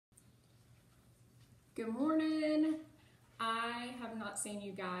Good morning. I have not seen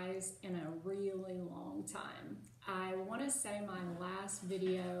you guys in a really long time. I want to say my last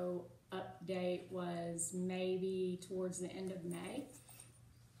video update was maybe towards the end of May.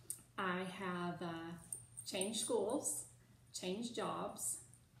 I have changed schools, changed jobs,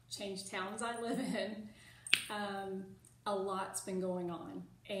 changed towns I live in. A lot's been going on,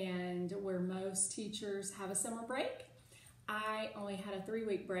 and where most teachers have a summer break, I only had a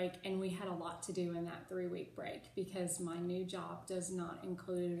 3-week break, and we had a lot to do in that 3-week break because my new job does not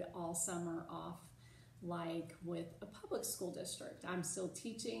include all summer off like with a public school district. I'm still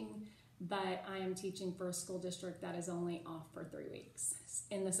teaching, but I am teaching for a school district that is only off for 3 weeks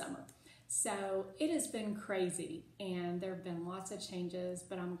in the summer. So it has been crazy, and there have been lots of changes,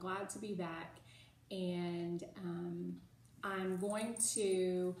 but I'm glad to be back, and I'm going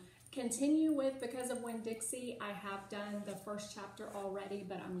to continue with Because of Winn-Dixie. I have done the first chapter already,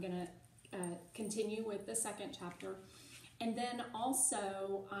 but I'm going to continue with the second chapter. And then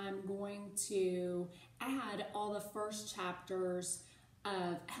also I'm going to add all the first chapters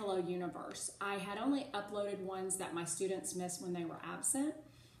of Hello Universe. I had only uploaded ones that my students missed when they were absent,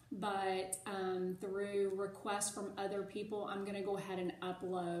 but through requests from other people, I'm going to go ahead and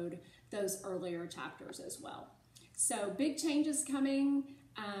upload those earlier chapters as well. So big changes coming.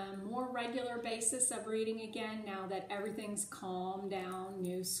 More regular basis of reading again now that everything's calmed down,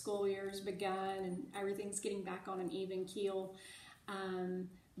 new school year's begun, and everything's getting back on an even keel.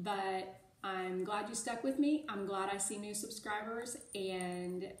 But I'm glad you stuck with me. I'm glad I see new subscribers,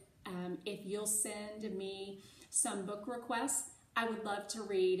 and if you'll send me some book requests, I would love to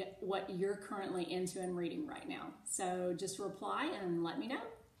read what you're currently into and reading right now. So just reply and let me know.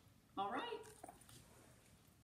 All right.